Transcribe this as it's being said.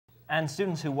And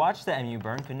students who watched the MU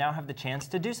burn could now have the chance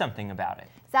to do something about it.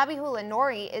 Zabihullah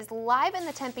Nori is live in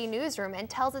the Tempe newsroom and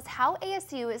tells us how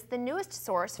ASU is the newest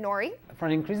source. Nori? For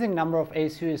an increasing number of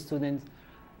ASU students,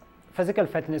 physical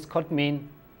fitness could mean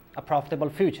a profitable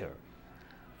future.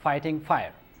 Fighting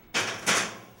fire.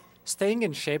 Staying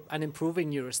in shape and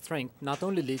improving your strength not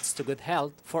only leads to good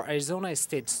health, for Arizona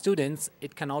State students,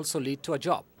 it can also lead to a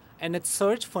job. In its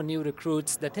search for new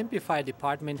recruits, the Tempe Fire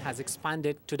Department has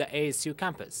expanded to the ASU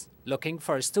campus, looking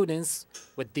for students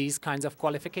with these kinds of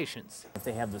qualifications. If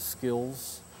they have the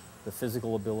skills, the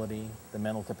physical ability, the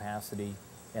mental capacity,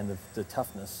 and the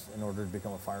toughness in order to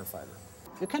become a firefighter.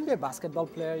 You can be a basketball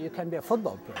player, you can be a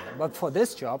football player, but for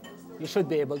this job, you should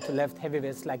be able to lift heavy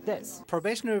weights like this.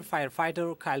 Probationary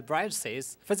firefighter Kyle Breyer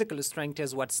says physical strength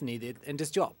is what's needed in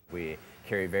this job. We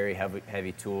carry very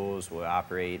heavy tools, we'll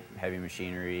operate heavy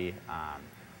machinery,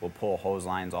 we'll pull hose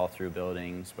lines all through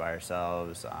buildings by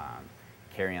ourselves,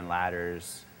 carrying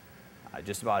ladders.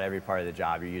 Just about every part of the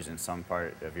job, you're using some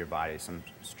part of your body, some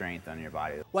strength on your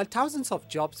body. While thousands of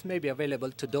jobs may be available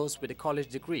to those with a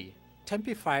college degree,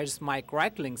 Tempe Fire's Mike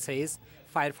Reichling says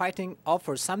firefighting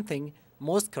offers something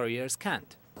most careers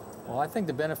can't. Well, I think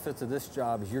the benefits of this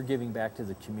job is you're giving back to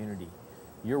the community.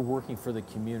 You're working for the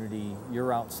community.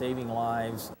 You're out saving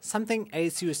lives. Something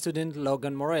ASU student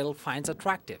Logan Morrell finds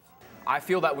attractive. I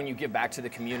feel that when you give back to the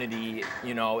community,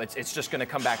 you know, it's just going to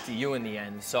come back to you in the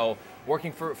end. So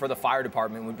working for the fire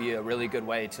department would be a really good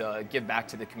way to give back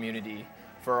to the community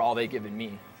for all they've given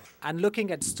me. And looking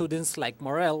at students like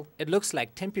Morrell, it looks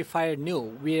like Tempe Fire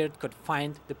knew where it could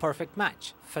find the perfect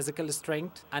match: physical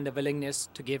strength and a willingness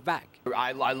to give back.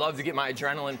 I love to get my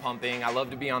adrenaline pumping. I love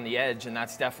to be on the edge, and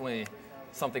that's definitely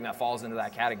something that falls into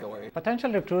that category.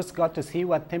 Potential recruits got to see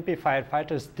what Tempe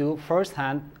firefighters do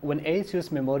firsthand when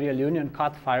ASU's Memorial Union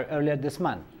caught fire earlier this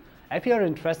month. If you are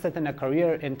interested in a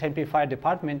career in Tempe Fire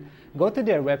Department, go to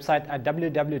their website at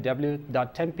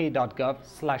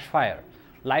www.tempe.gov/fire.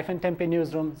 Live in Tempe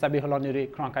newsroom, Zabihullah Nuri,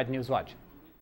 Cronkite News Watch.